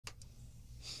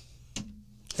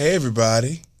Hey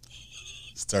everybody!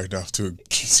 Starting off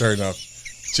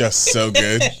just so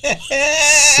good,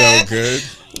 so good.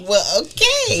 Well,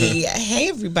 okay. Hey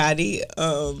everybody.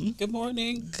 Good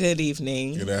morning. Good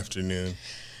evening. Good afternoon.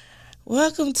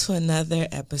 Welcome to another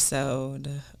episode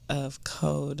of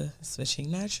Code Switching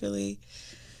Naturally.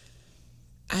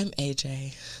 I'm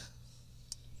AJ.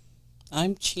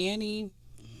 I'm Channy.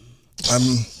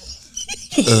 I'm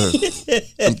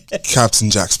Captain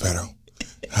Jack Sparrow.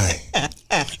 Hi.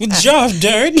 Job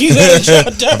dirt. You got a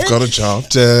job dirt. I've got a job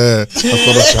dirt.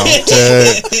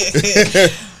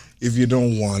 If you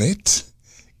don't want it,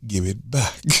 give it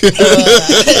back.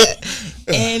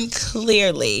 And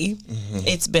clearly,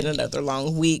 it's been another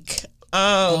long week.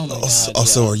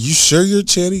 Also, are you sure you're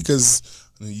Channy? Because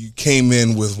you came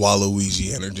in with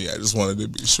Waluigi energy. I just wanted to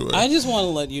be sure. I just want to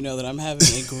let you know that I'm having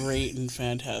a great and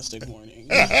fantastic morning.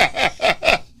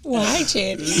 Well, hi,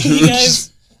 Channy.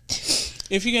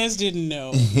 If you guys didn't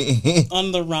know,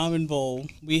 on the ramen bowl,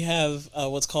 we have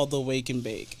what's called the Wake and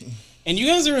Bake. And you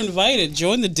guys are invited.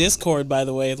 Join the Discord, by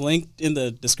the way. Linked in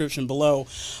the description below.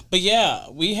 But yeah,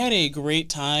 we had a great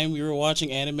time. We were watching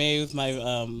anime with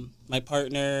my my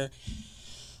partner.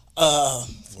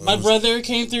 My brother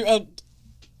came through.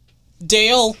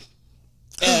 Dale.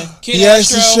 Kid he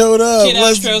Astro, actually showed up. Kid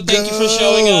Let's Astro, thank you for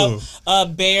showing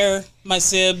up. Bear, my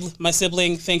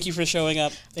sibling, thank you for showing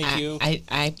up. Thank you.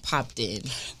 I popped in.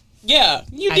 Yeah,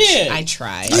 you did. I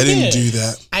tried. I didn't do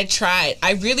that. I tried.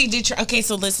 I really did try. Okay,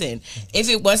 so listen. If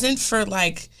it wasn't for,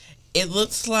 like, it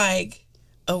looks like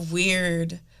a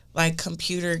weird, like,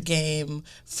 computer game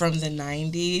from the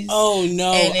 90s. Oh,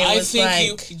 no. I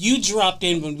think like, you dropped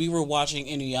in when we were watching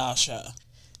Inuyasha.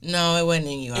 No, it wasn't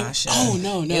Inuyasha.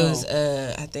 No. It was,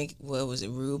 I think, what was it,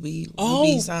 Ruby?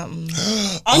 Ruby something.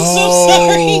 I'm so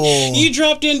sorry. You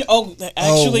dropped in.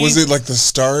 Actually. Was it like the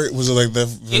start? Was it like the...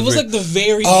 It was like the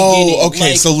very beginning. Oh,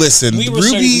 okay. Like, so listen. We were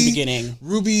starting at the beginning.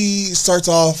 Ruby starts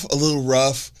off a little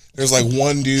rough. There's like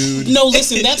one dude. No,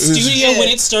 listen, that studio, when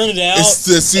it started out.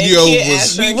 The studio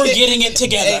was... We were getting it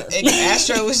together. And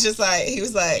Astro was just like,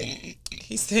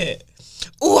 he said...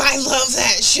 "Ooh, I love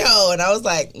that show," and I was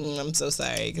like, "I'm so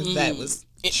sorry because that was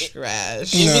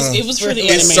trash." It was for the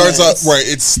anime. It starts off right.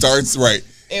 It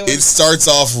starts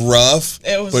off rough,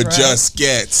 but rough. Just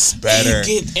gets better,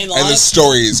 and the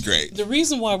story is great. The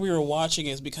reason why we were watching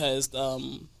is because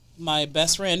my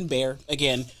best friend Bear,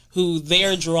 again, who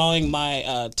they're drawing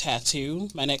my tattoo,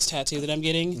 my next tattoo that I'm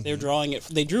getting. They're drawing it.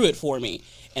 They drew it for me,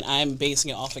 and I'm basing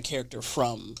it off a character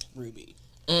from Ruby.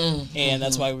 And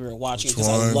that's why we were watching because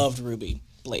I loved Ruby.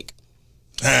 Blake.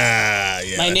 Yeah.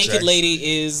 My naked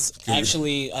lady is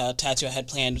actually a tattoo I had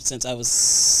planned since I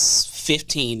was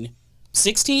 15,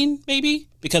 16 maybe,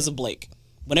 because of Blake.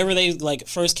 Whenever they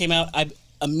first came out, I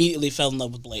immediately fell in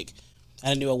love with Blake.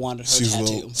 I knew I wanted her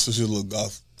tattoo. She's a little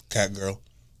goth cat girl.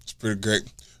 It's pretty great.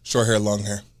 Short hair, long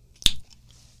hair.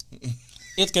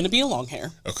 It's gonna be a long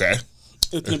hair. Okay.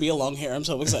 It's gonna be a long hair. I'm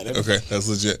so excited. Okay, that's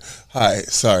legit. Hi,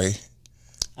 sorry.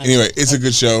 Anyway, it's a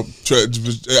good show.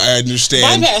 I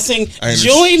understand. Bypassing.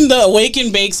 Join the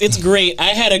Awaken Bakes. It's great.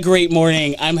 I had a great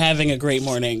morning. I'm having a great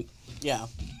morning. Yeah.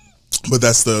 But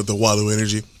that's the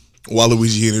Waluigi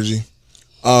energy.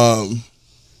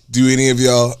 Do any of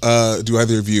y'all, do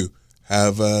either of you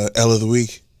have L of the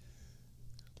Week?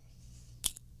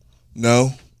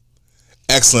 No?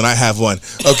 Excellent. I have one.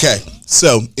 Okay.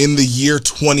 So, in the year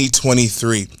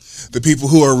 2023, the people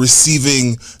who are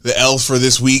receiving the L for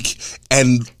this week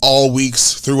and all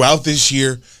weeks throughout this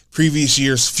year, previous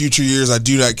years, future years, I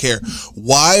do not care.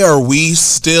 Why are we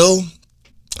still,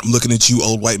 I'm looking at you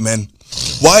old white men,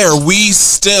 why are we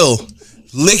still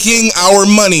licking our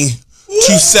money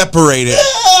to separate it?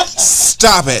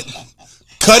 Stop it.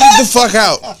 Cut it the fuck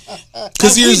out.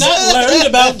 Have we not learned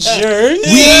about germs?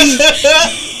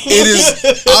 It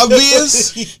is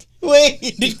obvious.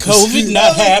 Wait. Did COVID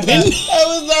not happen? I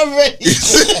was not ready.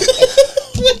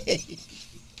 Wait.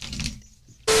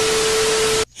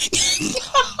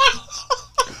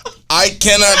 I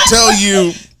cannot tell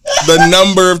you the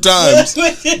number of times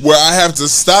where I have to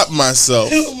stop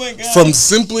myself from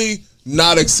simply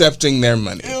not accepting their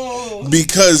money.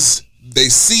 Because they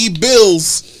see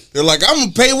bills, they're like, I'm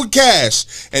going to pay with cash.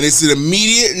 And it's an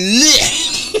immediate lick.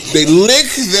 They lick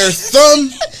their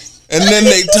thumb. And then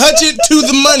they touch it to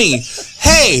the money.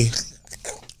 Hey,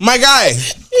 my guy,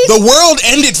 the world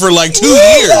ended for like 2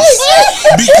 years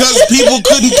because people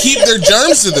couldn't keep their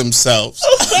germs to themselves.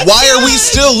 Why are we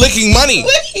still licking money?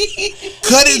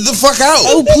 Cut it the fuck out.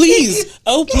 Oh, please.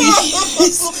 Oh, please.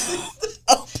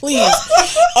 Oh, please.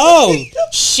 Oh,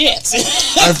 shit.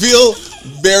 I feel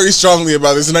very strongly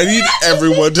about this, and I need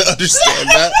everyone to understand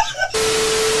that.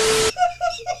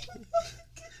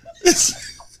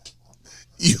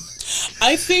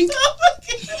 I think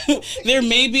there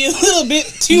may be a little bit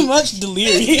too much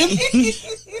delirium.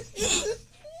 This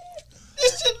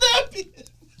should not be.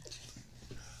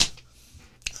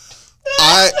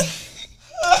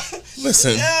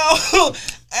 Listen. Ow.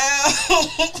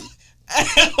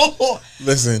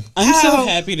 Listen. I'm so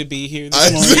happy to be here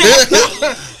this morning.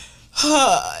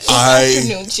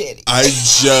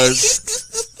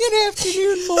 Good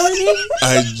afternoon, morning.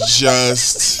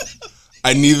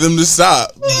 I need them to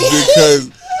stop because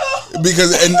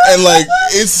like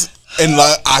it's and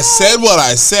like I said what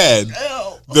I said.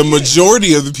 The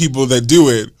majority of the people that do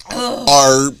it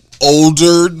are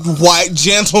older white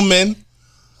gentlemen,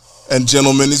 and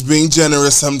gentlemen is being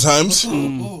generous sometimes.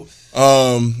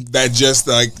 That just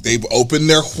like they've opened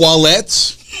their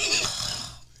wallets.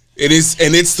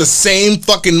 It's the same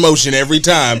fucking motion every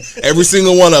time. Every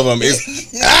single one of them is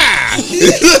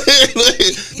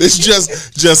It's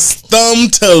just thumb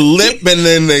to lip, and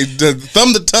then they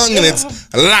thumb to tongue, and it's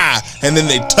and then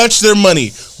they touch their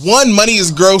money. Money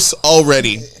is gross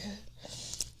already,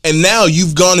 and now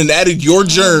you've gone and added your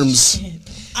germs.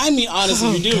 I mean,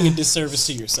 honestly, you're doing a disservice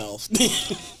to yourself.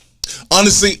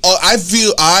 Honestly,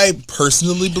 I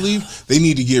personally believe they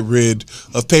need to get rid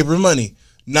of paper money,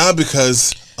 not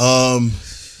because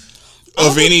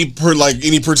of any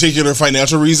particular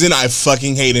financial reason. I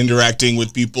fucking hate interacting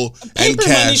with people and cash.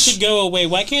 Paper money should go away.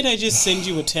 Why can't I just send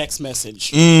you a text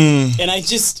message? And I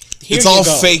just it's all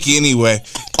fake anyway.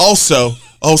 Also,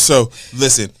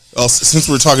 listen. Since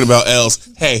we're talking about L's,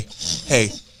 hey,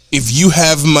 if you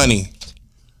have money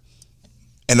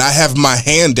and I have my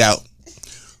hand out,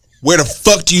 where the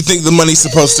fuck do you think the money's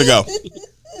supposed to go?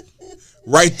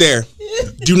 Right there.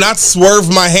 Do not swerve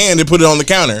my hand and put it on the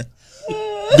counter,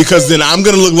 because then I'm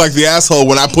going to look like the asshole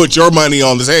when I put your money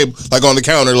on the table, like on the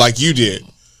counter, like you did.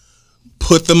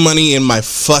 Put the money in my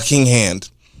fucking hand.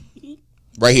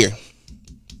 Right here.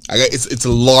 It's a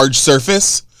large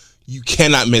surface. You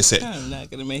cannot miss it. I'm not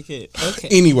going to make it. Okay.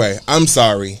 Anyway, I'm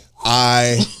sorry.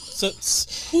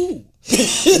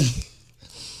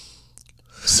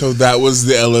 So that was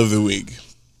the L of the week.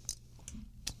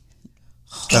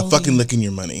 Stop fucking licking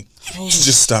your money.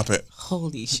 Just stop it.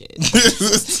 Holy shit.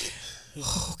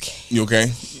 Okay. You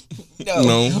okay?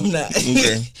 No, I'm not.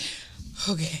 Okay.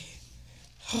 Okay.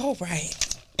 All right.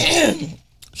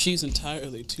 She's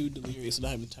entirely too delirious, and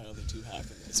I'm entirely too high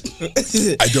for this.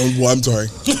 I'm sorry.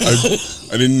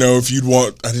 I didn't know if you'd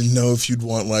want. I didn't know if you'd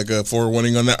want like a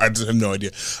forewarning on that. I just have no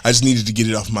idea. I just needed to get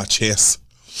it off my chest.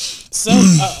 So,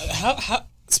 how?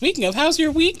 Speaking of, how's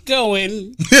your week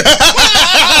going?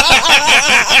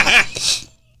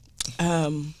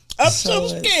 I'm so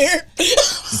scared.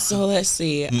 So let's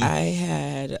see. I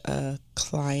had a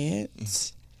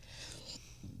client.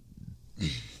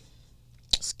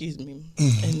 Excuse me.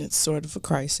 And it's sort of a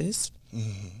crisis.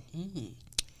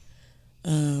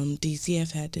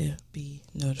 DCF had to be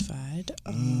notified.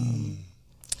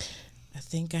 I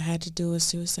think I had to do a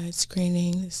suicide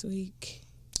screening this week.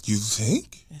 You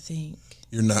think? I think.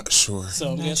 You're not sure.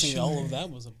 So I'm guessing all of that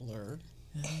was a blur.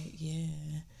 Yeah.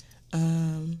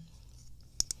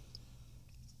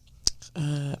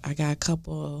 I got a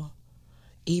couple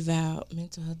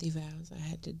mental health evals I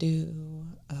had to do.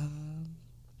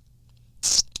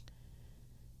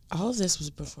 All of this was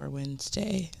before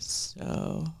Wednesday,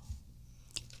 so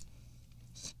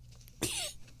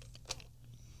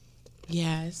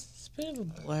yeah, it's a bit of a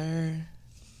blur.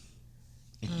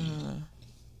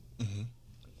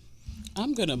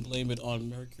 I'm gonna blame it on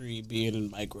Mercury being in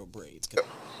micro braids.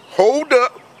 Hold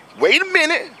up. Wait a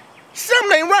minute.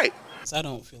 Something ain't right. I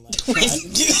don't feel like Wait,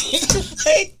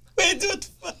 what the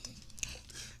fuck?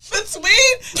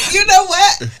 Between, you know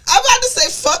what? I'm about to say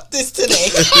fuck this today.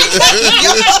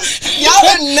 y'all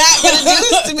are not gonna do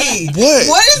this to me.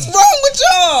 What is wrong with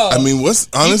y'all? I mean,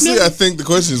 honestly, I think the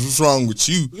question is, what's wrong with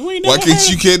you? Why can't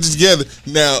you get it together?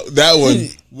 Now, that one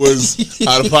was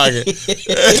out of pocket.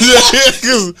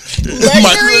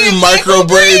 Micro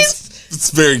braids.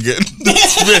 It's very good.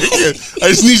 It's very good. I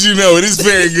just need you to know it is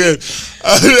very good.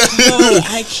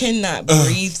 I cannot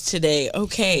breathe today.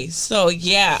 Okay, so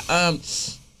yeah,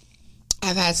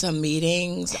 I've had some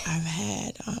meetings. I've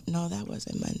had no, that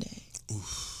wasn't Monday.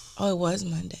 Oof. Oh, it was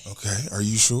Monday. Okay, are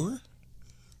you sure?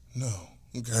 No.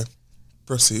 Okay,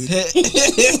 proceed.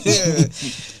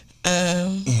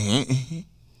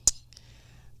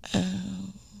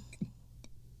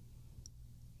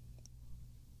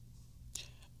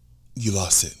 You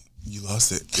lost it.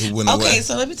 It went away. Okay,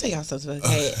 so let me tell y'all something.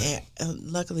 Okay,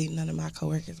 and luckily none of my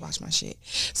coworkers watch my shit,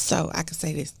 so I can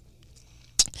say this.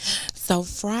 So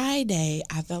Friday,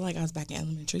 I felt like I was back in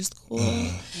elementary school,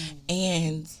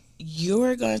 and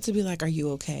you're going to be like, are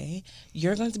you okay?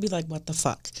 You're going to be like, what the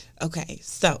fuck? Okay,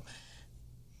 so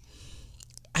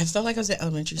I felt like I was in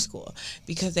elementary school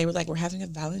because they were like, we're having a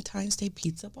Valentine's Day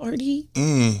pizza party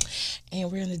and we're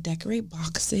going to decorate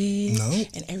boxes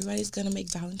and everybody's going to make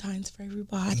Valentines for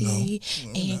everybody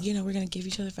and, you know, we're going to give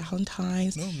each other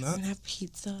Valentines. No, I'm not. We're going to have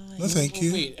pizza. No, thank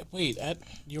you. Wait, at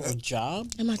your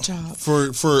job? At my job.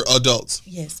 For adults.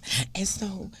 Yes. And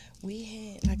so we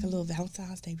had like a little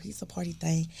Valentine's Day pizza party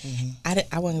thing.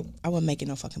 I wasn't making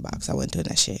no fucking box. I wasn't doing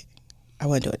that shit. I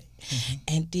wasn't doing it.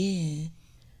 And then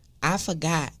I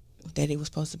forgot that it was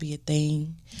supposed to be a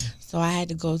thing. So I had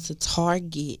to go to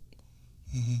Target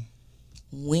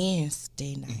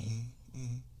Wednesday night.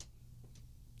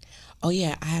 Oh,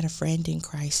 yeah, I had a friend in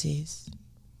crisis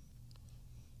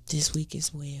this week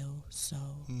as well. So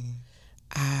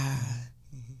I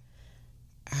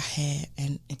had,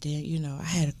 and then, you know, I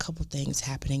had a couple things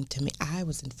happening to me. I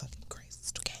was in fucking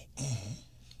crisis, okay?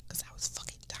 Because I was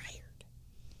fucking tired.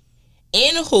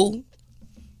 Anywho,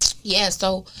 yeah,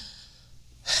 so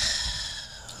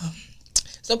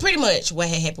pretty much what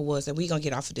had happened was that we're gonna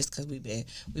get off of this because we've been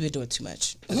doing too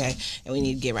much, okay? And we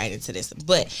need to get right into this.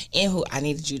 But anywho, I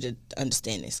needed you to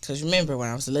understand this because remember when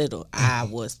I was little, I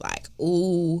was like,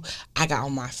 ooh, I got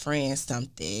on my friends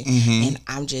something, and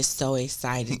I'm just so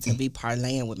excited to be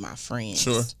parlaying with my friends.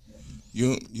 Sure,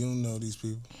 you don't know these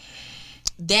people.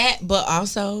 That, but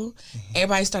also,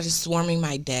 everybody started swarming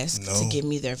my desk to give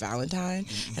me their Valentine.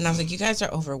 And I was like, you guys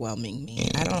are overwhelming me.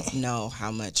 I don't know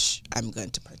how much I'm going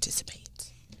to participate.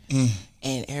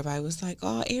 And everybody was like,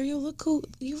 oh, Ariel, look cool.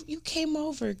 You came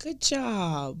over. Good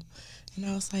job. And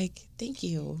I was like, thank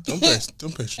you. Don't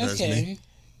patronize me.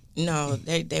 No,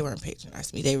 they weren't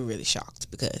patronizing me. They were really shocked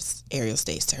because Ariel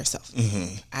stays to herself.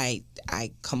 I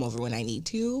come over when I need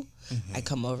to. I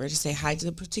come over to say hi to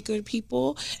the particular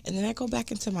people, and then I go back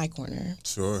into my corner.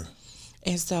 Sure.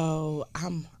 And so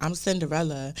I'm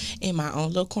Cinderella in my own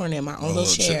little corner, in my own little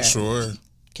chair. Sure.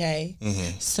 Okay?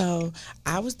 So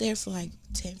I was there for like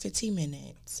 10, 15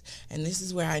 minutes, and this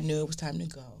is where I knew it was time to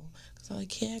go. Because I was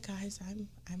like, yeah, guys,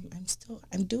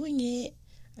 I'm doing it.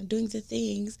 I'm doing the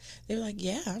things. They were like,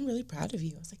 yeah, I'm really proud of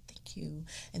you. I was like, thank you.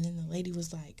 And then the lady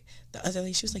was like, the other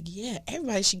lady, she was like, yeah,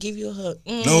 everybody should give you a hug.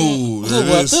 No,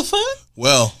 what the fuck?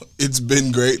 Well, it's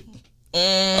been great.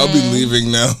 I'll be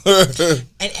leaving now.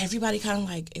 And everybody kind of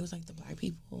like, it was like the black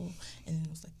people, and then it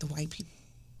was like the white people.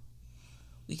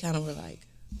 We kind of were like,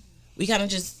 we kind of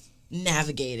just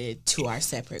navigated to our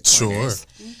separate corners.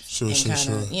 Sure. And kind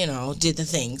of, you know, did the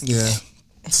things. Yeah.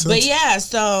 But yeah,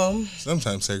 so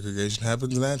sometimes segregation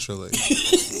happens naturally.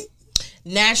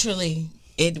 Naturally,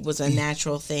 it was a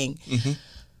natural thing.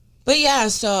 But yeah,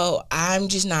 so I'm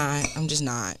just not.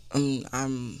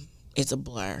 It's a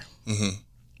blur.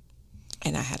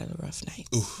 And I had a rough night.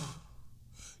 Oof.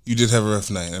 You did have a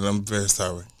rough night, and I'm very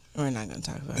sorry. We're not going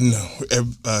to talk about it.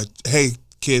 No. Hey,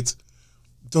 kids,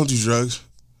 don't do drugs.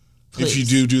 Please.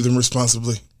 If you do them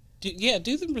responsibly.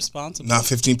 Do them responsibly. Not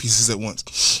 15 pieces at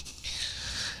once.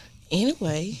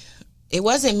 Anyway, it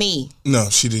wasn't me. No,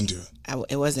 she didn't do it.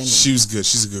 It wasn't me. She was good.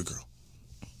 She's a good girl.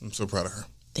 I'm so proud of her.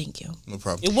 Thank you. No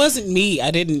problem. It wasn't me.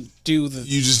 I didn't do the...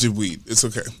 You just did weed. It's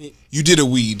okay. You did a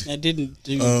weed. I didn't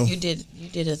do... You did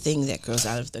a thing that grows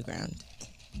out of the ground.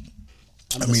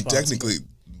 I mean, technically...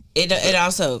 It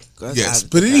also grows out of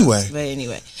but the anyway. ground. But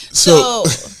anyway. So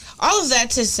all of that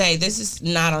to say, this is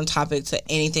not on topic to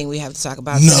anything we have to talk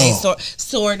about today.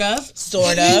 Sort of.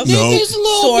 No. There's a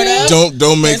little bit.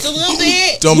 Don't make... There's a little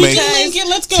bit. Don't make...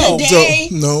 Let's go. Today,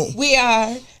 No. we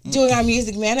are doing our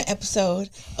Music Manna episode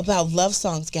about love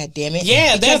songs, goddammit.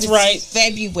 Yeah, that's right.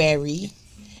 February.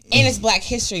 And it's Black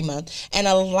History Month. And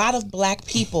a lot of black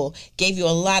people gave you a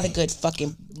lot of good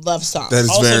fucking love songs. That is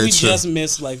Also, very we true. just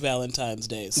missed like Valentine's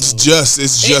Day. So.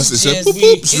 It's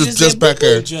just back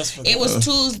there. It was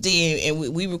Tuesday, and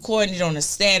we recorded it on a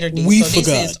Saturday. We so forgot.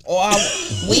 This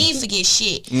is we ain't forget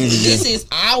shit. This is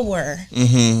our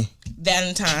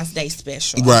Valentine's Day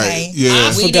special. Right, Okay?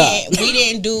 yeah.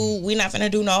 We're not gonna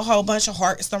do no whole bunch of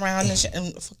hearts around and shit.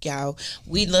 And fuck y'all.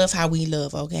 We love how we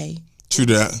love, okay? True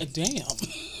that. Damn.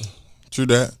 True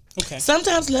that. Okay.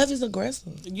 Sometimes love is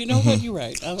aggressive. You know what? You're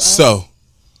right. So,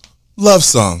 love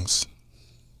songs.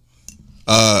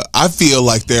 I feel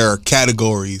like there are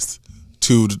categories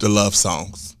to the love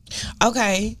songs.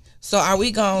 Okay. So are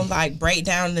we gonna like break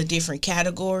down the different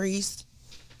categories?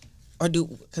 Or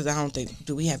because I don't think,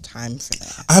 do we have time for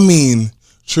that? I mean,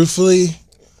 truthfully,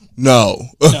 no.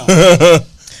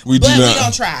 We do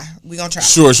not. But we're gonna try.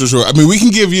 Sure. I mean, we can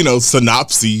give,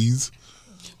 synopses.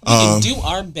 We can do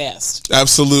our best.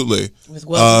 Absolutely. With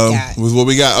what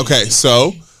we got. Okay,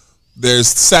 so there's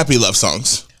sappy love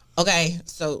songs. Okay,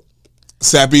 so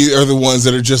Sappy are the ones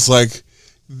that are just like,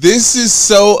 this is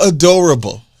so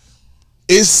adorable.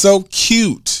 It's so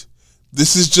cute.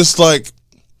 This is just like,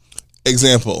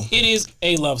 example. It is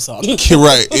a love song.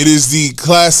 Right. It is the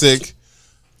classic,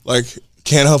 like,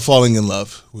 Can't Help Falling in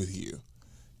Love with You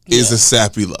is a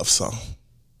sappy love song.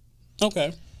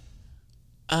 Okay.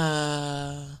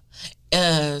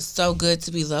 So Good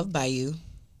to Be Loved by You.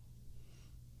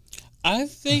 I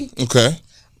think. Okay.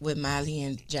 With Miley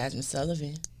and Jasmine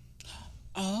Sullivan.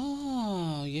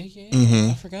 Oh, yeah.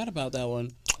 Mm-hmm. I forgot about that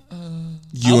one.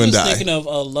 You I and was I. thinking of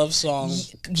a love song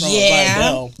from Yeah. by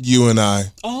Bell. You and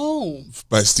I Oh.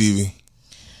 by Stevie.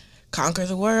 Conquer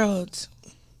the World.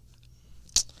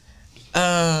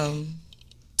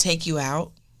 Take You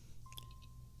Out.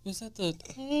 Was that the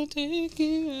I'll take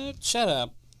you out? Shut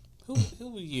up.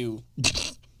 Who are you?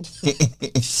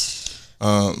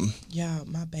 Y'all,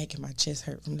 my back and my chest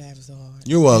hurt from that. So hard.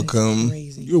 You're welcome.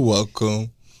 Crazy. You're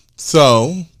welcome.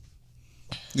 So,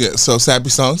 yeah, so sappy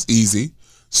songs, easy.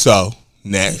 So,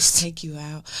 next. Take You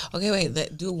Out. Okay,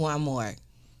 wait, do one more.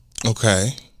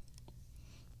 Okay.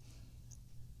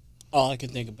 All I can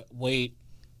think about. Wait.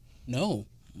 No.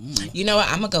 You know what?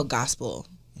 I'm going to go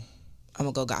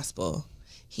gospel.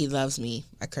 He Loves Me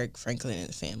by Kirk Franklin and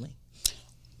the Family.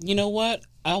 You know what?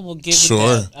 I will give it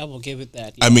that. I will give it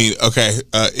that. Yeah. I mean, okay,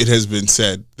 it has been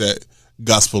said that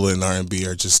gospel and R&B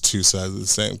are just two sides of the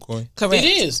same coin. Correct. It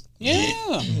is. Yeah.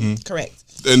 Mm-hmm. Correct.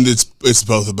 And it's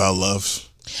both about love.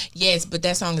 Yes, but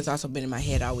that song has also been in my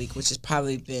head all week, which has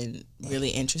probably been really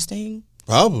interesting.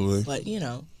 Probably. But,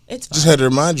 it's fine. Just had to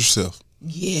remind yourself.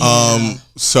 Yeah.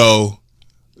 So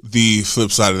the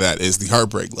flip side of that is the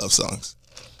heartbreak love songs.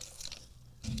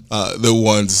 The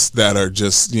ones that are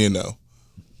just,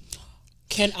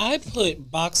 Can I put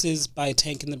Boxes by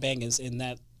Tank and the Bangers in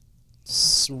that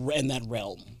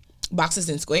realm? Boxes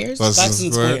and Squares? Boxes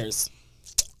and Squares.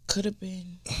 Could have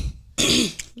been.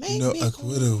 No, I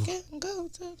would have. Go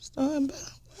to the store and buy.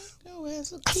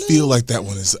 I feel like that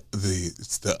one is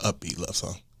the upbeat love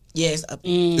song. Yes, up.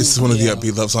 It's one of the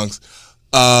upbeat love songs.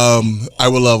 I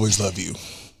Will Always Love You.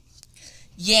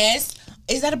 Yes.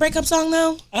 Is that a breakup song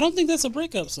though? I don't think that's a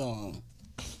breakup song.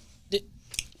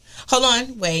 Hold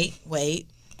on. Wait.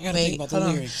 I gotta think about the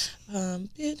lyrics.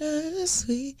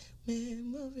 Bittersweet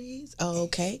memories.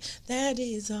 Okay. That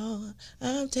is all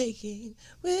I'm taking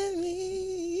with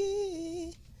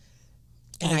me.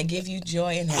 And I give you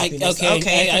joy and happiness.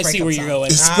 I see where you're going.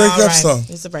 It's a breakup song.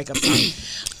 It's a breakup song.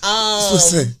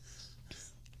 Let's say.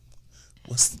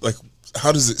 What's like?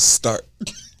 How does it start?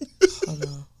 Hold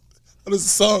on. How does the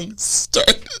song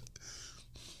start?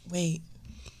 Wait.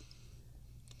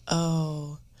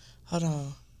 Oh, hold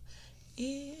on.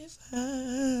 If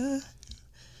I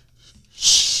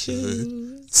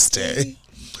should stay.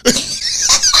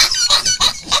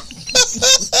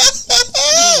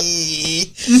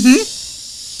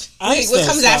 Wait, what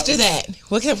comes after that?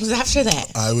 What comes after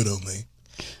that? I would only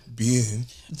be in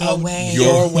the way.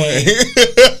 Your way.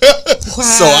 Wow.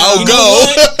 So I'll go.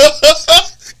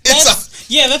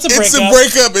 That's a breakup. It's a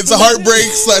breakup. It's a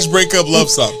heartbreak / breakup love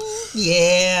song.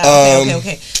 Yeah.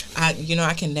 Okay.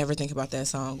 I can never think about that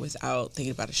song without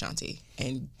thinking about Ashanti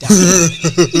and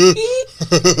Please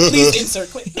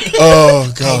insert quick. Oh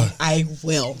God. I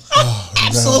will. Oh,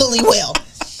 absolutely will.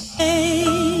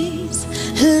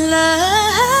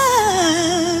 Love.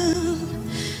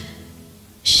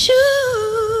 Shoot.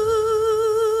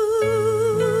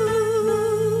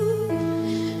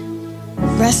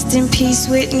 Rest in peace,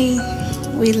 Whitney.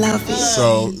 We love you.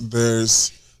 So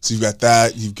you've got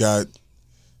that. You've got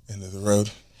End of the Road.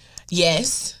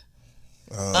 Yes.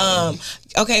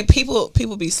 Okay. People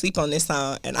be sleep on this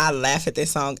song, and I laugh at this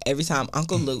song every time.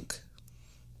 Uncle Luke.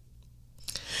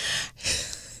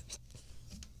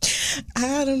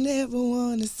 I don't ever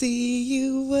want to see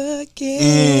you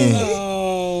again.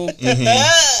 Oh.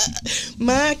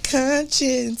 My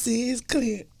conscience is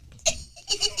clear.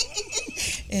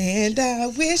 And I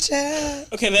wish I...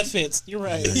 Okay, that fits. You're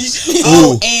right.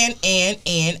 Oh, and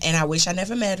I wish I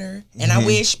never met her. And I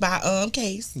wish by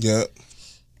Case. Yep.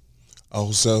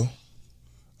 Also,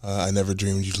 I Never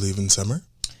Dreamed You'd Leave in Summer.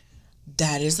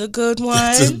 That is a good one.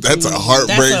 That's a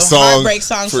heartbreak That's a song. Heartbreak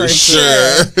song for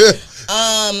sure.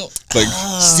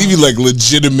 Stevie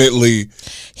legitimately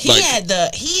he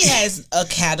has a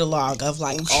catalog of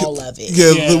all of it.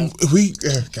 Yeah.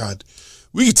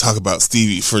 We could talk about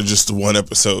Stevie for just one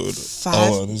episode.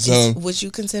 Would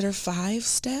you consider 5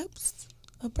 Steps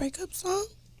a breakup song?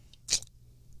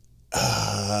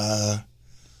 I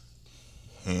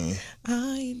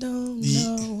don't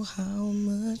know how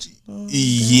much longer.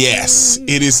 Yes,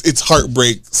 it is. It's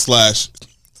heartbreak /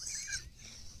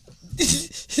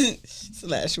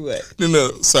 Slash what?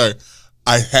 No, sorry.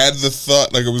 I had the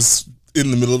thought, like I was in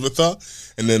the middle of a thought,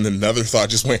 and then another thought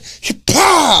just went,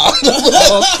 pow!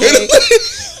 Okay.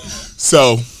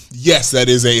 So, yes, that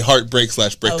is a heartbreak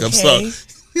 / breakup song.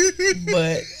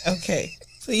 But, okay.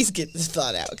 Please get this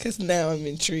thought out, because now I'm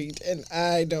intrigued, and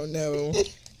I don't know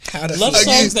how to love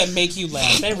songs that make you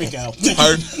laugh. There we go.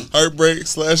 Heartbreak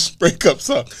 / breakup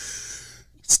song.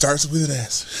 Starts with an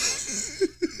S.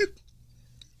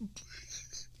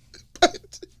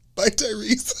 by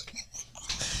Tyrese.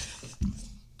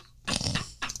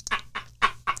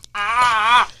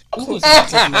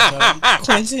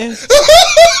 Quentin.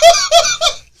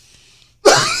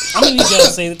 I'm gonna need y'all to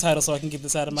say the title so I can get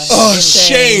this out of my head. Oh,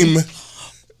 shame.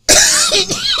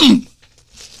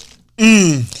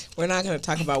 We're not going to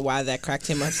talk about why that cracked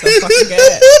him up so fucking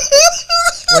good.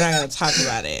 We're not going to talk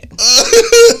about it.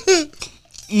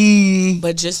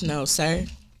 But just know, sir,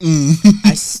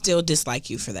 I still dislike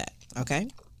you for that, okay?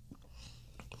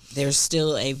 There's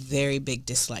still a very big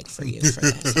dislike for you for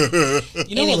that.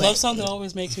 You know what love song that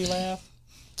always makes me laugh?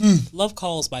 Love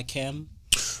Calls by Kim.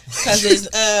 Because it's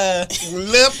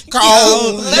Lip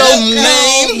call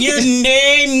your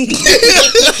name.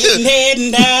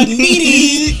 And I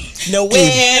need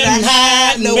nowhere to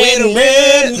hide, nowhere to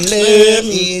run. Love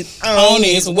is on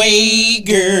its way,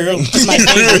 girl. It's my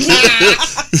favorite.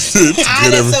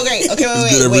 That's so great. Okay,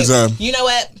 wait. Every time. You know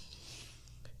what?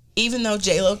 Even though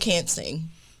J-Lo can't sing,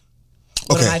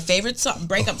 one of my favorite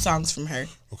breakup songs from her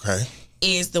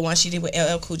is the one she did with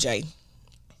LL Cool J.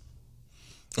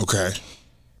 Okay.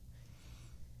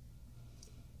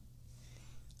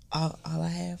 All I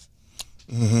have.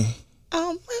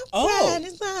 Oh, pride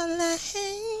is all I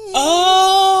have.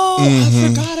 I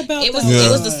forgot about it. That.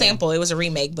 It was the sample. It was a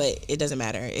remake, but it doesn't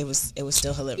matter. It was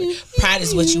still hilarious. Pride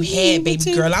is what you had,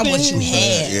 baby girl. I'm what you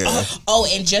had. Yeah. Oh,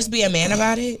 and just be a man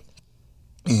about it.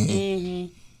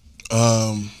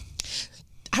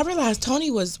 I realized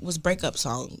Tony was breakup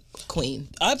song queen.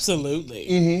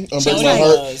 Absolutely.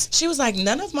 She was like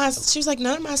none of my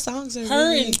songs are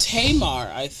her and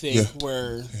Tamar, I think,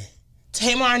 were.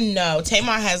 Tamar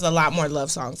has a lot more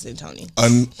love songs than Tony.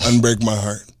 Unbreak My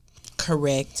Heart.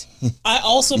 Correct. I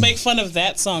also make fun of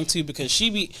that song too because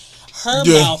her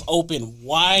mouth open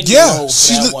wide. Yeah,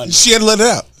 she had to let it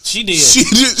out. She did.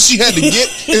 She had to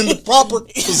get in the proper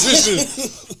position.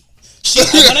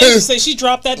 When I used to say she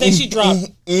dropped that day, she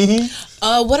dropped.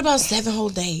 What about 7 whole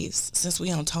days? Since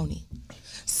we on Tony,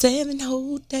 7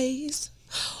 whole days.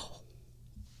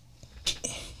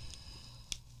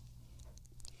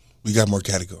 We got more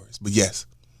categories, but yes.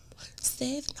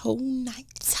 7 whole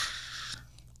nights.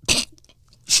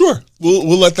 Sure,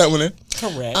 we'll let that one in.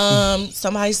 Correct.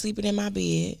 Somebody sleeping in my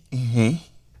bed.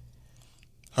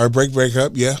 Heartbreak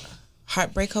breakup, yeah.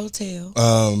 Heartbreak Hotel.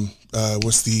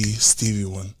 What's the Stevie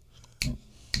one?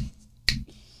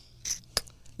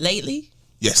 Lately?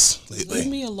 Yes, lately. Leave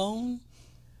me alone.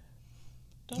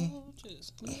 Don't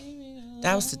just leave me alone.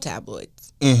 That was the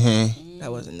tabloids. That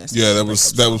wasn't necessary. Yeah, that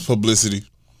was publicity.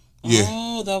 Yeah.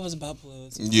 Oh, that was about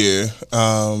publicity. Yeah.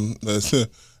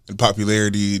 And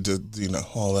popularity,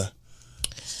 all that.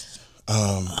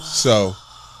 So,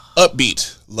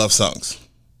 upbeat love songs.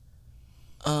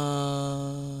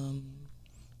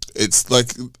 It's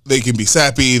like they can be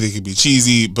sappy, they can be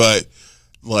cheesy, but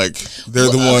like they're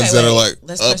the ones that are like.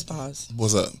 Let's press pause.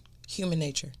 What's up? Human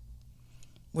Nature.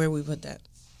 Where we put that?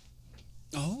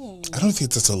 Oh, I don't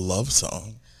think that's a love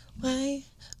song. Why?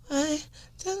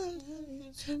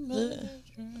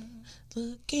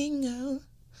 Looking out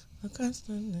across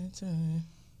the night.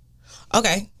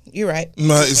 Okay, you're right.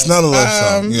 No, it's not a love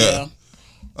song. Yeah.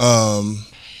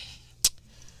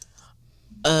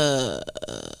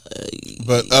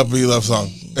 But upbeat love song.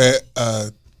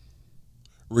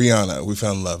 Rihanna, We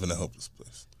Found Love in a Hopeless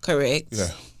Place. Correct.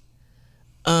 Yeah.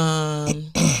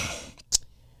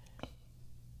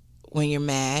 When you're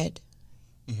mad.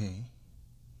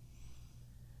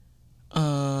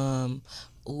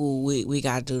 We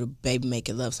gotta do the baby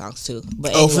making love songs too.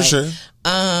 But anyway, for sure.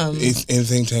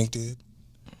 Anything Tank did.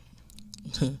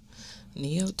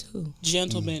 Neo too.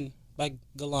 Gentleman by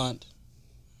Gallant.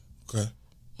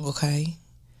 Okay.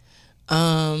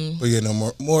 But yeah, no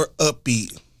more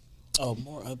upbeat. Oh,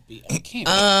 more upbeat. I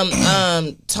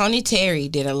can't. Tony Terry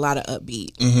did a lot of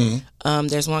upbeat.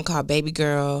 There's one called Baby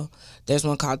Girl. There's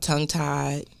one called Tongue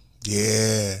Tied.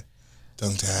 Yeah,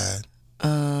 Tongue Tied.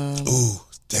 Ooh,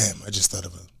 damn! I just thought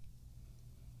of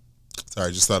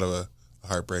a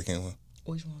heartbreaking one.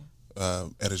 Which one?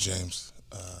 Etta James.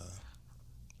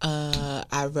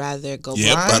 I'd rather go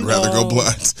Yep, blind. I'd rather go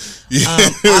blind. Yeah.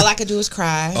 All I could do is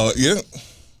cry. Oh yeah.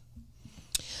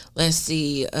 Let's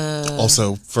see.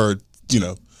 Also for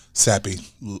sappy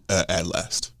at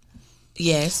last.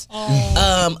 Yes.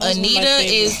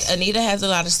 Anita Anita has a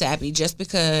lot of sappy just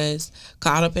because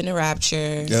Caught Up in the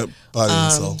Rapture. Yep. Body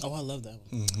and Soul. Oh, I love that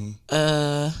one.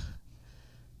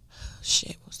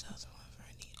 Shit, what's the other one for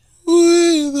Anita?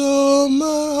 With all my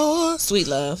heart, Sweet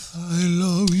Love. I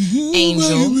love you,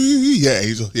 Angel. baby. Yeah,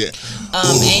 Angel. Yeah.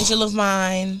 Angel of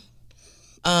Mine.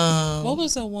 What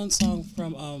was that one song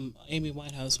from Amy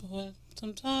Winehouse? What?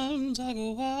 Sometimes I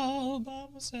go out by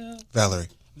myself.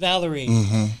 Valerie.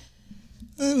 Mm-hmm.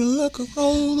 And look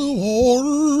on the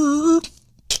water.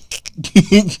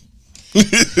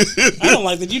 I don't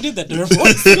like that you did that to her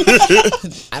voice.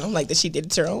 I don't like that she did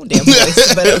it to her own damn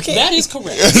voice, but okay. That is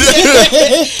correct.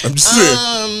 I'm just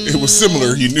saying, it was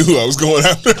similar. You knew who I was going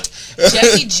after.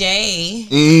 Jackie J.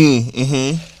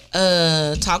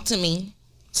 Talk to Me.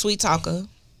 Sweet Talker.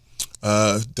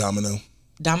 Domino.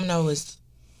 Domino was,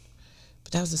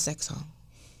 but that was a sex song.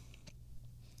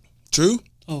 True.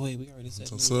 Oh wait, we already said.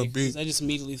 So music, I just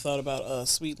immediately thought about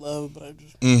Sweet Love, but I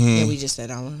just Yeah, we just said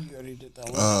that one. we already did that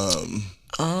one.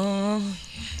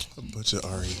 A bunch of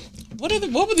Ari. What were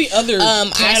the other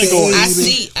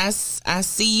categories? I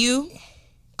see you,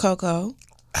 Coco.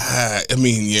 I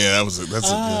mean, yeah, that's a good.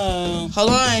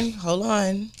 Hold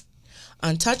on.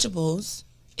 Untouchables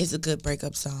is a good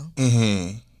breakup song.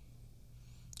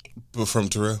 But from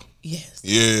Terrell. Yes.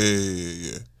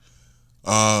 Yeah.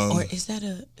 Or is that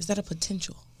a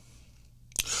potential?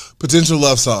 Potential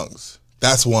love songs.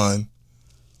 That's one.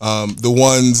 The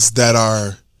ones that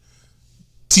are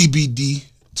TBD,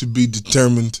 to be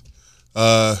determined.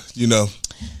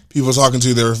 People talking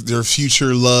to their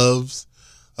future loves.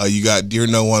 You got Dear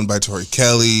No One by Tori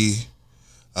Kelly.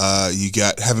 You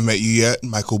got Haven't Met You Yet,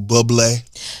 Michael Bublé.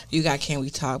 You got Can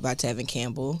We Talk by Tevin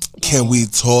Campbell. Can We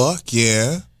Talk?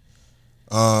 Yeah.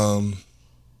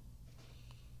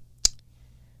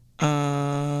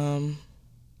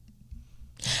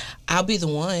 I'll Be the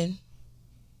One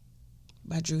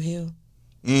by Drew Hill.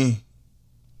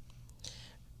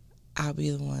 I'll be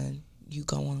the one you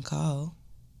go on call.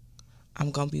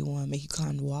 I'm gonna be the one make you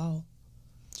climb the wall.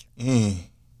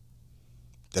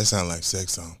 That sounds like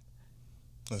sex song.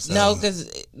 No,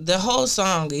 because the whole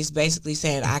song is basically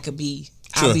saying I could be.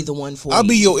 Sure. I'll be the one for I'll you.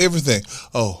 be your everything.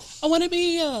 Oh. I want to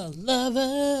be your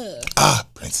lover.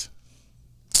 Prince.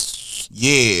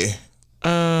 Yeah.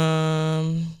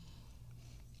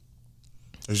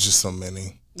 There's just so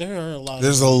many. There are a lot.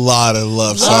 There's a lot of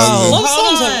love songs.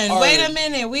 Hold on. Wait a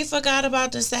minute. We forgot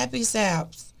about the Sappy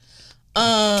Saps.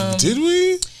 Did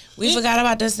we? We forgot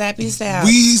about the Sappy Saps.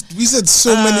 We said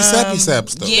so many Sappy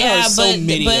Saps though. Yeah, so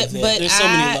many of it. There's so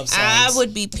many love songs. I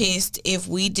would be pissed if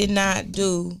we did not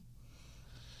do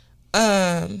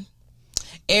Erykah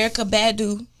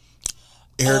Badu.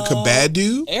 Erykah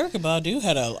Badu? Erykah Badu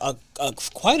had a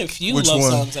quite a few Which love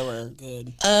one? songs that were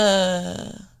good.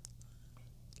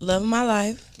 Love of My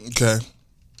Life. Okay.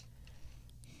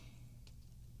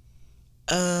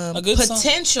 A good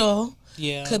Potential song.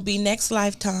 Yeah. could be Next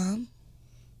Lifetime.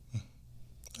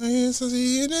 I used to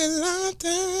see it in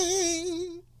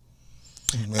lifetime.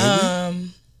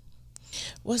 Maybe.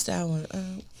 What's that one?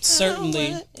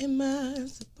 Certainly. What am I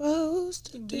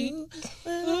supposed to do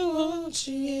when I want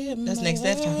you? That's Next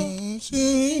Lifetime.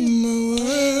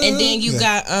 And then you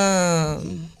got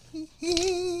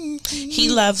He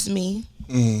Loves Me.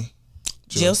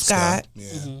 Jill Scott.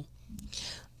 Yeah.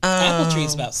 Apple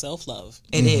Tree's about self-love.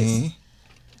 It is.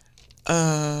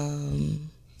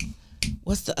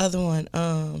 What's the other one?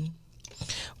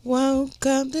 Woke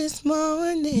up this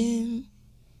morning.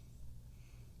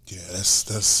 Yeah,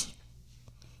 that's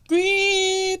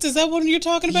Greens. Is that what you're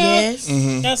talking about? Yes.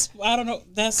 That's I don't know.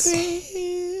 That's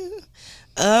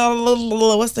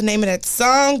what's the name of that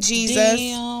song? Jesus.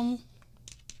 damn.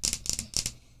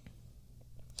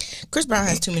 Chris Brown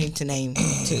has too many to name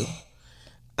too.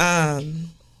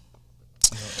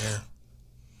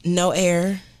 No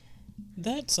Air.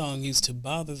 That song used to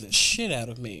bother the shit out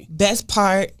of me. Best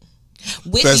Part.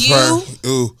 With best You. part.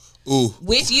 Ooh.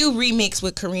 With You remix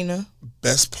with Karina.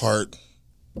 Best part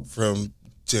from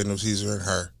Daniel Caesar and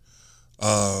her.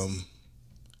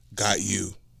 Got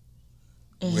You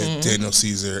with Daniel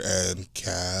Caesar and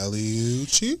Kali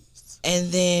Uchis.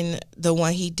 And then the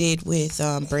one he did with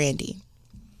Brandy.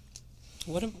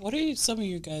 What are some of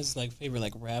your guys' like favorite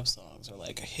like rap songs or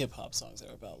like hip hop songs that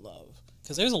are about love?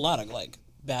 Because there's a lot of like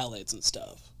ballads and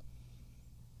stuff.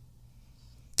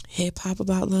 Hip hop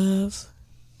about love.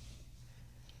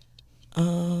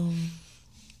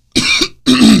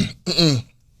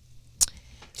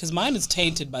 Because mine is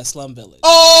tainted by Slum Village.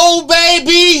 Oh,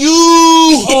 baby, you.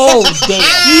 Oh, damn.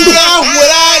 You got what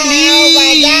I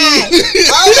need.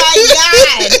 Oh my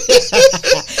god.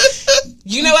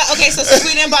 Okay, so since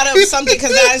we didn't brought up something,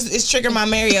 because that is trigger my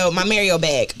Mario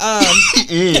bag.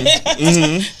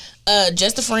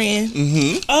 Just a friend.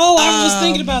 Mm-hmm. Oh, I was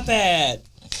thinking about that.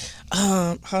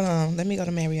 Hold on, let me go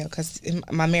to Mario because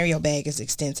my Mario bag is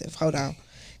extensive. Hold on,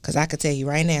 because I could tell you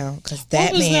right now. Because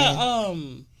that what was man,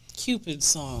 that Cupid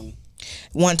song?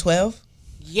 112.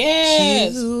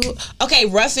 Yes. Okay,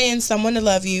 Ruffin, Someone to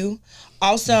Love You.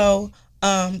 Also,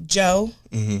 Joe.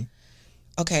 Mm-hmm.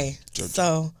 Okay,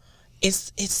 so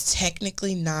it's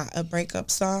technically not a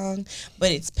breakup song, but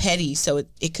it's petty, so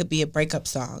it could be a breakup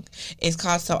song. It's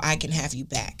called So I Can Have You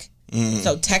Back. Mm-hmm.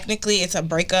 So technically, it's a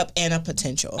breakup and a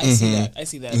potential. I see that. I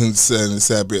see that. And it's sad and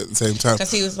sad at the same time. Because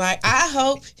he was like, I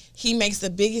hope he makes the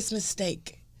biggest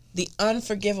mistake, the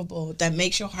unforgivable that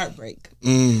makes your heart break.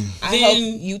 I hope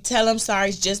you tell him sorry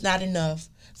is just not enough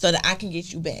so that I can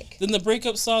get you back. Then the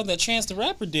breakup song that Chance the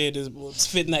Rapper did is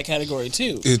fit in that category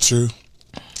too. It's true.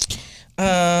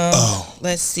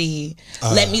 Let's see.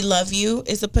 Let Me Love You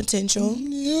is a potential.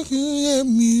 Let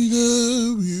me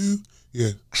love you.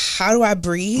 Yeah. How Do I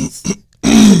Breathe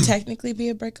could technically be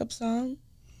a breakup song.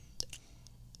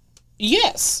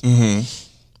 Yes.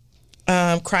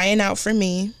 Mm-hmm. Crying Out for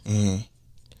Me. Mm-hmm.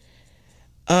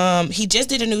 He just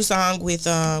did a new song with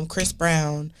Chris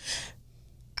Brown.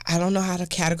 I don't know how to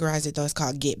categorize it though. It's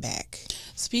called Get Back.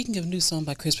 Speaking of new song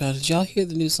by Chris Brown, did y'all hear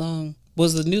the new song?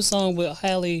 Was the new song with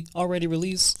Halle already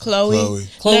released? Chloe.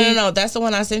 No. That's the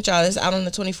one I sent y'all. It's out on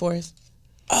the 24th.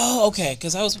 Oh, okay.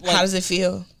 Because I was like, how does it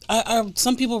feel?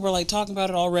 Some people were like talking about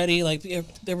it already. Like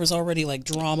there was already like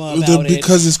drama about it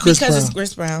because it's Chris Brown. Because it's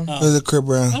Chris Brown. Because it's Chris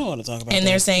Brown. I don't want to talk about. And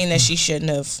they're saying that she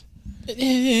shouldn't have.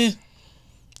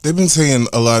 They've been saying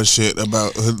a lot of shit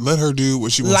about let her do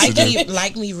what she wants to do.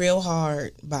 Like Me Real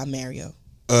Hard by Mario.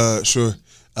 Sure.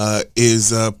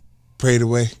 Is Prayed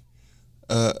Away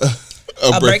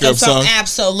a breakup song?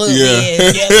 Absolutely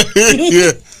is.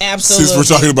 Yeah. Absolutely. Since we're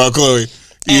talking about Chloe.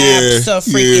 Yeah.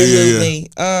 Absolutely.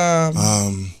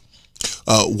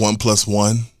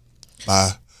 1+1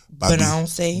 by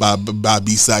Beyonce. By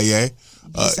Bisaye.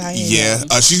 Yeah.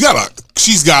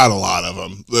 She's got a lot of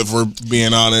them, if we're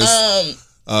being honest.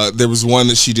 There was one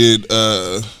that she did,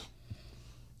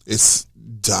 it's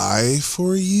Die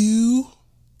For You.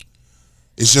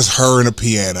 It's just her and a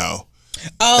piano.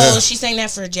 Oh, she sang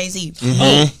that for Jay-Z. Mm-hmm.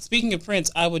 Oh, speaking of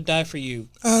Prince, I Would Die For You.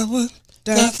 I would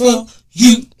die for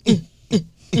you.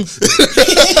 Exactly.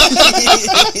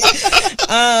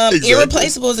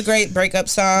 Irreplaceable is a great breakup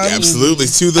song. Yeah, absolutely.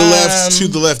 To the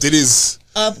left. It is.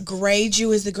 Upgrade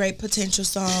You is a great potential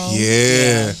song.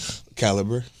 Yeah.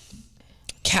 Caliber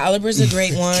is a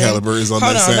great one. Caliber is on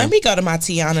Hold that on, same. let me go to my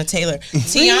Tiana Taylor.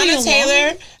 Tiana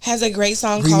Taylor has a great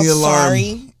song called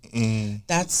Sorry.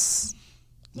 That's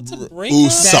a breakup. Ooh,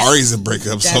 Sorry's a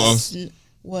breakup song.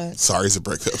 What? Sorry's a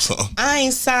breakup song. I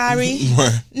ain't sorry,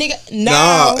 nigga. No.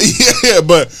 Nah, yeah,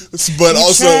 but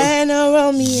also trying to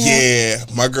roll me yeah,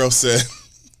 my girl said.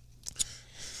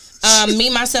 Me,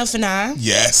 Myself, and I.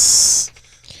 Yes.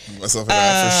 Myself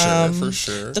and I, for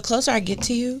sure. The Closer I Get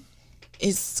to You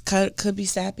is could be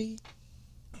sappy.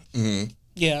 Mm-hmm.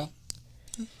 Yeah.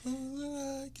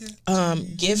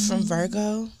 Gift from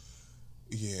Virgo.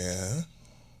 Yeah.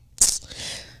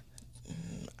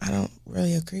 I don't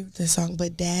really agree with this song,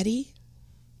 but Daddy.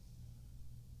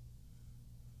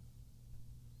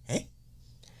 Hey?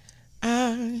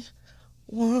 I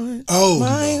want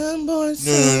my unborn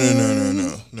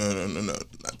son. No, not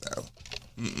that one.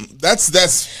 That's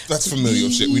familial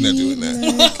shit. We're not doing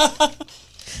that.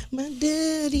 My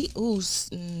daddy,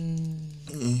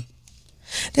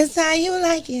 That's how you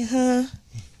like it, huh?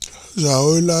 That's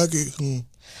how I like it.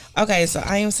 Okay, so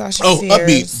I Am Sasha Oh, Fierce.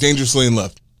 Upbeat, Dangerously in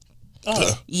Love.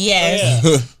 Yes.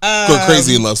 Go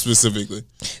Crazy in Love specifically.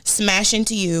 Smash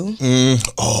Into You.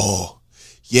 Oh,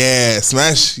 yeah,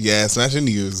 Smash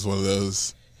Into You is one of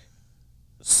those.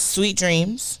 Sweet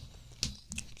Dreams.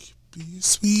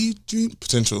 Sweet dream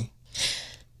potential.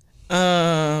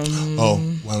 Oh,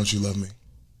 Why Don't You Love Me?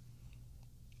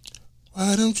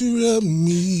 Why don't you love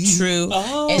me? True.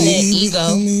 Oh. And then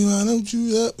Ego. Me, why don't you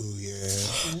love? Oh yeah.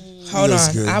 Hold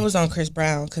on. Good. I was on Chris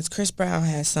Brown because Chris Brown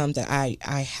has some that I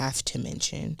have to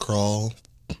mention. Crawl.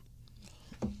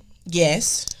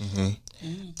 Yes.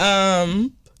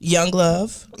 Young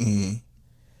Love.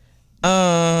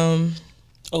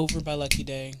 Over by Lucky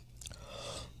Day.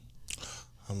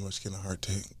 How much can a heart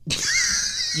take?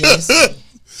 Yes.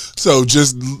 So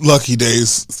just Lucky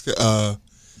Days.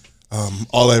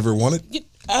 All I Ever Wanted.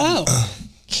 Oh.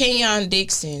 Kenyon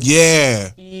Dixon. Yeah.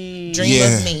 Dream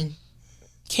of Me.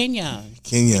 Kenyon.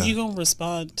 Kenya. You gonna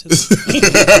respond to?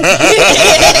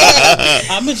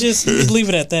 I'm gonna just leave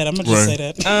it at that. I'm gonna just say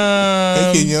that.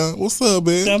 Hey Kenya, what's up,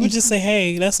 man? I'm gonna just say,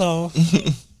 hey, that's all.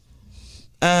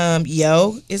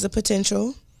 Yo is a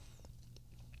potential.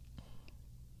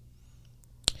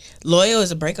 Loyal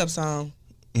is a breakup song.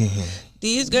 Mm-hmm.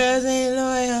 These girls ain't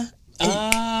loyal.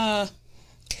 And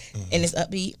it's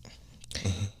upbeat.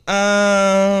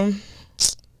 Mm-hmm.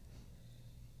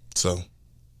 So.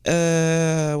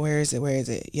 Where is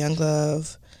it? Young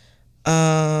Love.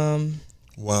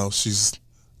 Wow, she's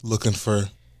looking for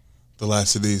the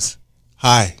last of these.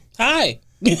 Hi.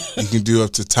 You can do up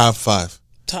to top 5.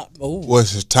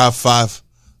 What's your top 5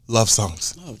 love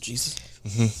songs? Oh, Jesus.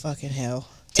 Mm-hmm. Fucking hell.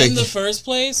 In the first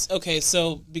place, okay,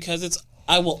 so because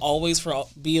I will always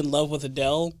be in love with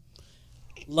Adele.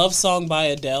 Love Song by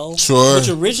Adele. Sure. Which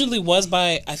originally was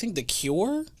by, I think, The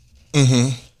Cure. Mm-hmm.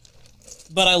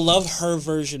 But I love her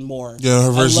version more. Yeah,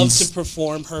 her version. I love to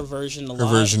perform her version a lot. Her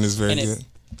version is very good.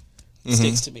 It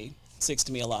sticks to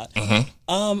me a lot.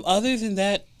 Other than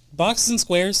that, Boxes and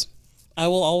Squares. I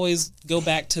will always go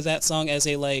back to that song as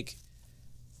a like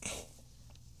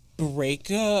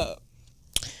breakup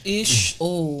ish.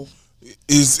 Oh,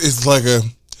 it's like a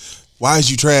why is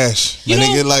you trash? My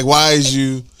nigga, like why is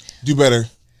you do better?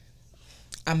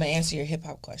 I'm gonna answer your hip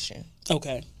hop question.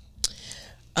 Okay.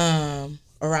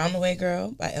 Around the Way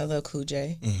Girl by LL Cool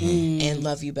J and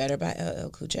Love You Better by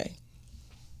LL Cool J.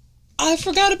 I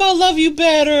forgot about Love You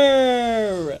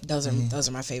Better. Those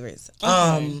are my favorites.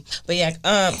 Okay. But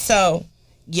yeah, so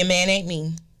Your Man Ain't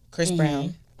Me, Chris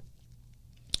Brown.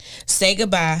 Say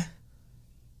Goodbye,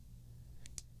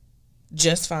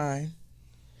 Just Fine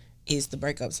is the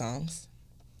breakup songs.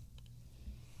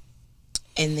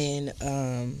 And then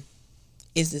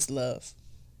Is This Love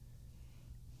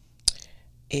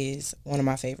is one of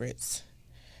my favorites.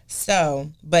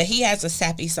 So, but he has a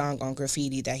sappy song on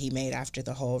Graffiti that he made after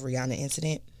the whole Rihanna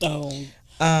incident. Oh,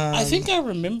 I think I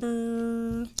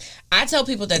remember. I tell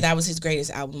people that was his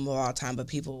greatest album of all time, but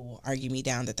people will argue me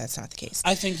down that that's not the case.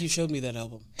 I think you showed me that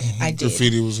album. I did.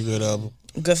 Graffiti was a good album.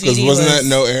 Graffiti wasn't that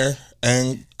No Air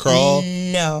and Crawl?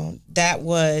 No, that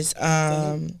was.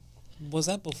 Was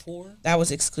that before? That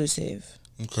was exclusive.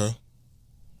 Okay.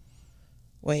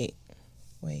 Wait.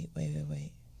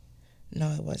 No,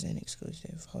 it wasn't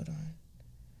exclusive. Hold on.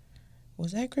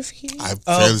 Was that Graffiti?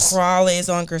 Crawl is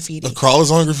on Graffiti. The Crawl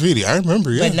is on Graffiti. I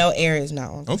remember, yeah. But No Air is not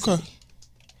on Graffiti.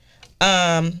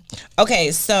 Okay.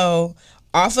 Okay, so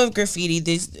off of Graffiti,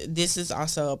 this is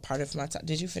also a part of my top.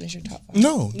 Did you finish your top 5?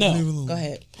 No. Go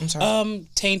ahead. I'm sorry.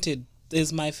 Tainted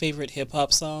is my favorite hip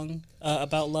hop song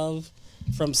about love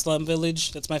from Slum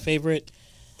Village. That's my favorite.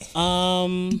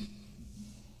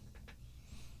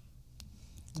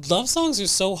 Love songs are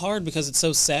so hard because it's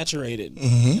so saturated,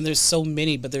 and there's so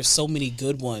many, but there's so many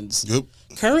good ones. Yep.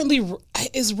 Currently,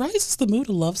 is "Rises the Mood"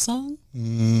 a love song?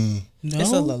 No,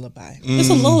 it's a lullaby. It's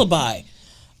a lullaby.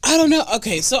 I don't know.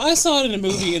 Okay, so I saw it in a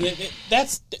movie, and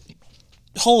that's the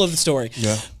whole of the story.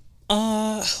 Yeah.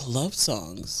 Love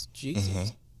songs.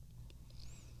 Jesus.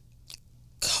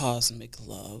 Cosmic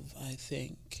Love, I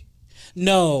think.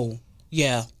 No.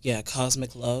 Yeah,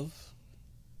 Cosmic Love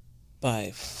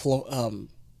by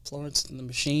Florence and the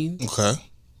Machine. Okay.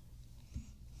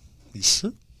 You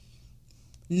sure?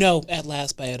 No, At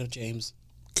Last by Etta James.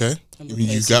 Okay.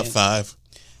 You got 5.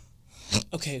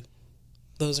 Okay.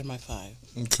 Those are my 5.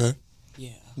 Okay.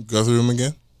 Yeah. Go through them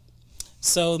again.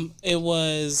 So it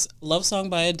was Love Song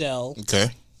by Adele. Okay.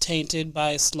 Tainted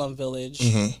by Slum Village.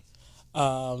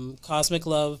 Cosmic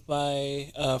Love by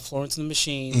Florence and the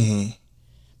Machine.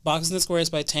 Boxes and Squares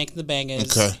by Tank and the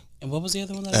Bangers. Okay. And what was the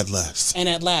other one? At Last. And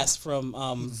At Last from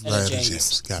Etta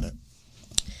James. Got it.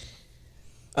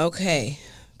 Okay.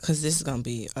 Because this is going to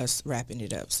be us wrapping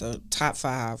it up. So top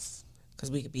 5, because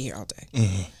we could be here all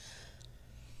day.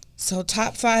 So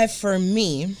top 5 for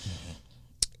me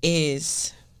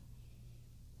is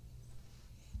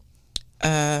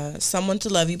Someone to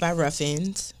Love You by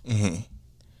Ruffins.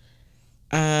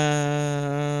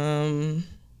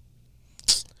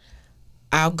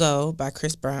 I'll Go by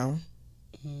Chris Brown.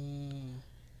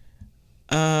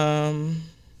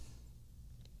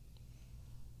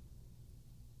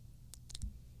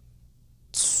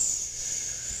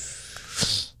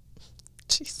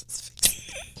 Jesus.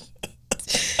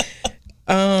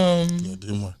 Yeah,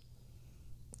 2 more.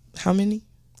 How many?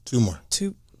 2 more.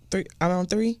 2, 3. I'm on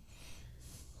 3.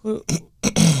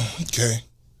 Okay.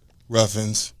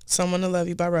 Ruffins. Someone to Love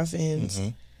You by Ruffins.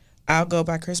 I'll Go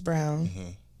by Chris Brown.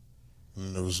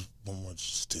 And there was one more that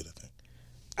you just did, I think.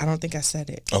 I don't think I said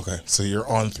it. Okay, so you're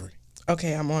on 3.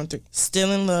 Okay, I'm on 3.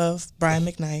 Still in Love, Brian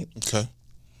McKnight. Okay.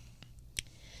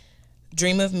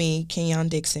 Dream of Me, Kenyon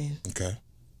Dixon. Okay.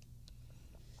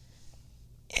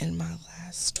 And my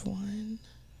last one.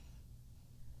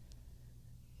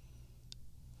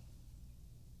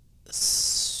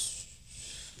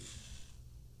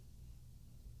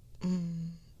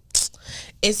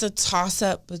 It's a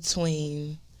toss-up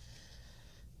between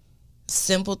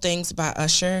Simple Things by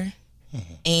Usher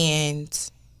and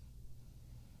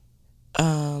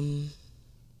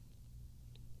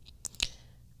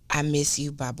I Miss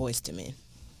You by Boyz II Men.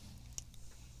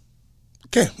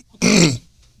 Okay.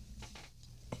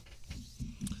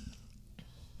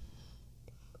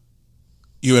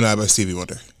 You and I by Stevie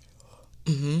Wonder.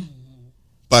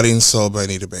 Body and Soul by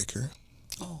Anita Baker.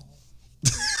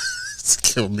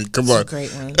 Kill me. Come on.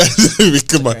 Great one.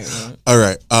 Come on. All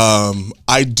right.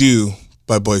 I Do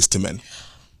by Boyz II Men.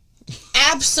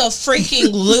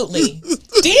 Abso-freaking-lutely. Damn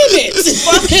it!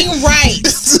 Fucking right.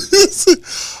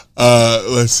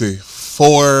 Let's see.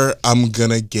 4, I'm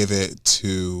gonna give it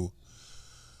to.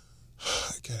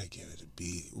 I gotta give it a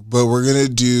B, but we're gonna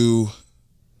do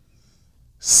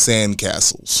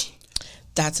Sandcastles.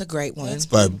 That's a great one.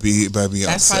 By Beyonce.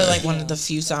 That's probably like one of the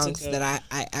few songs that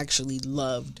I actually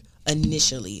loved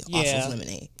initially off of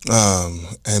Lemonade.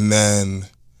 And then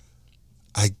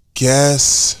I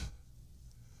guess.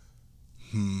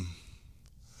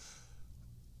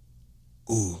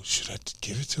 Ooh, should I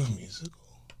give it to a musical?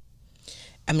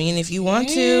 I mean, if you want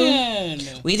to.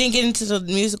 We didn't get into the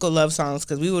musical love songs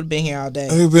because we would have been here all day.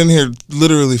 We've been here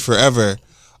literally forever.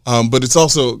 But it's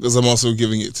also because I'm also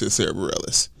giving it to Sarah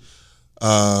Bareilles.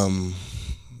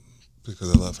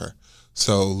 Because I love her.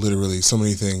 So literally so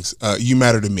many things. You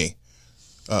Matter to Me.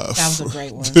 That was a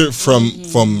great one.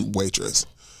 from Waitress.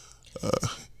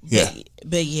 Yeah.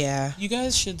 But yeah. You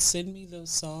guys should send me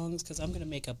those songs because I'm going to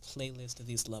make a playlist of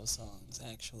these love songs,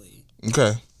 actually.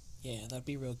 Okay. Yeah, that'd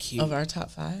be real cute. Of our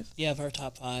top 5? Yeah, of our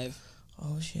top 5.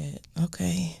 Oh, shit.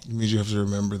 Okay. It means you have to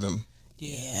remember them.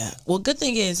 Yeah. Well, good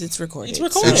thing is it's recorded. It's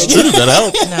recorded. It's true. That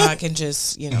helps. Now I can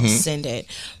just, send it.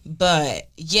 But,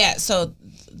 yeah, so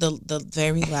the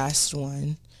very last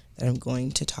one that I'm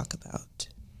going to talk about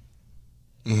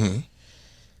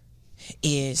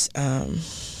is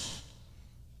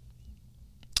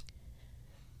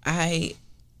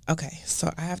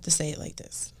so I have to say it like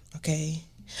this, okay?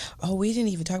 Oh, we didn't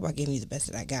even talk about Give Me the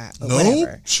Best That I Got, but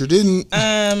whatever. Sure didn't.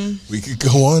 We could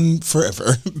go on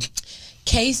forever.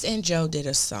 Case and Joe did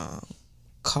a song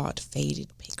called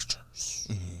Faded Pictures.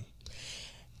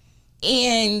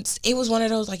 And it was one of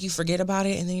those, like, you forget about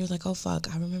it, and then you're like, oh, fuck,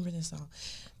 I remember this song.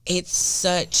 It's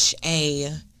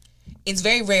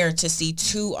very rare to see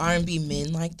two R&B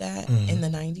men like that in the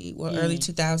 90s or early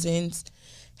 2000s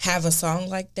have a song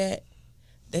like that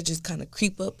just kind of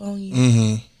creep up on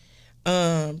you.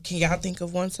 Can y'all think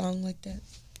of one song like that?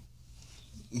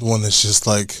 The one that's just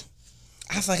like...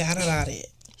 I forgot about it.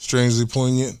 Strangely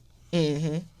poignant.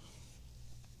 You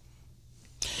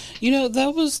know, there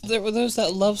was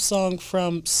that love song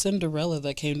from Cinderella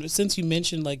that came. Since you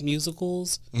mentioned like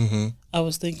musicals, I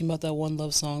was thinking about that one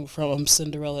love song from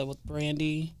Cinderella with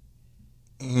Brandy.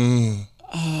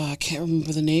 I can't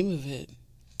remember the name of it.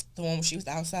 The one where she was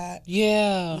outside?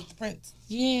 Yeah. With the Prince?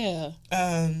 Yeah.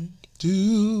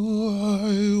 Do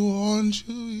I want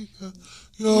you?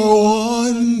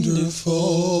 You're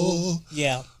wonderful.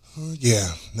 Yeah. Yeah.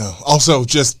 No. Also,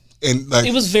 just and like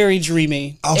it was very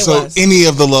dreamy. Also, any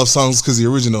of the love songs because the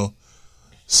original.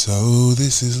 So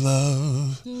this is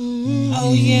love.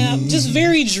 Oh yeah, just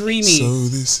very dreamy. So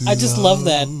this is. I just love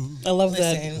that. I love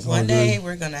that. One day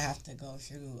we're gonna have to go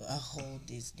through a whole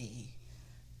Disney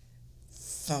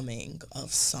thumbing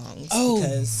of songs. Oh,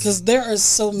 because there are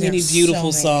so many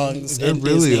beautiful songs. There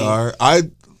really are.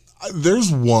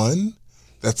 There's one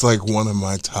that's like one of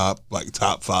my top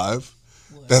 5.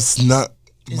 What? That's not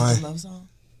is my it a love song.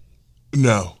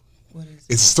 No, what is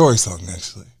it? It's a story song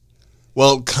actually.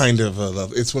 Well, kind of a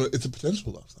love. It's a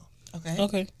potential love song.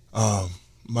 Okay.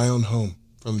 My Own Home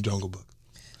from the Jungle Book.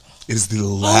 It is the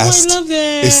last. Oh, I love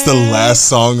that. It's the last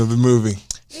song of the movie.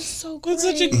 It's so great. It's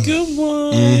such a good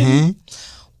one.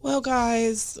 Well,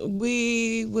 guys,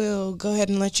 we will go ahead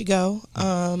and let you go.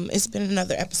 It's been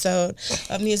another episode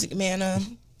of Music Manna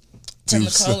from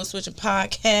the Code Switchin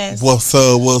podcast. What's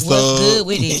up? What's good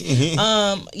with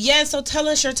it? So tell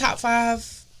us your top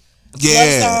 5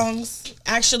 love songs.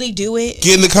 Actually do it.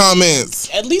 Get in the comments.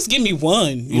 At least give me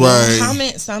one. Right.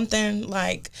 Comment something.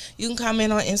 Like, you can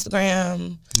comment on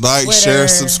Instagram. Like, Twitter. share,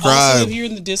 subscribe. Also, if you're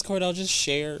in the Discord, I'll just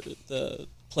share the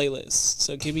playlist.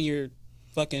 So give me your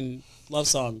fucking love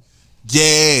song.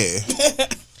 Yeah.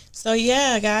 So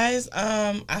yeah, guys.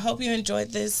 I hope you enjoyed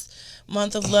this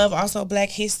month of love. Also, Black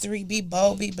History. Be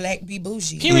bold, be black, be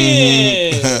bougie.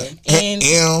 Period. And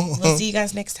we'll see you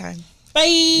guys next time.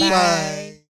 Bye.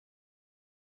 Bye.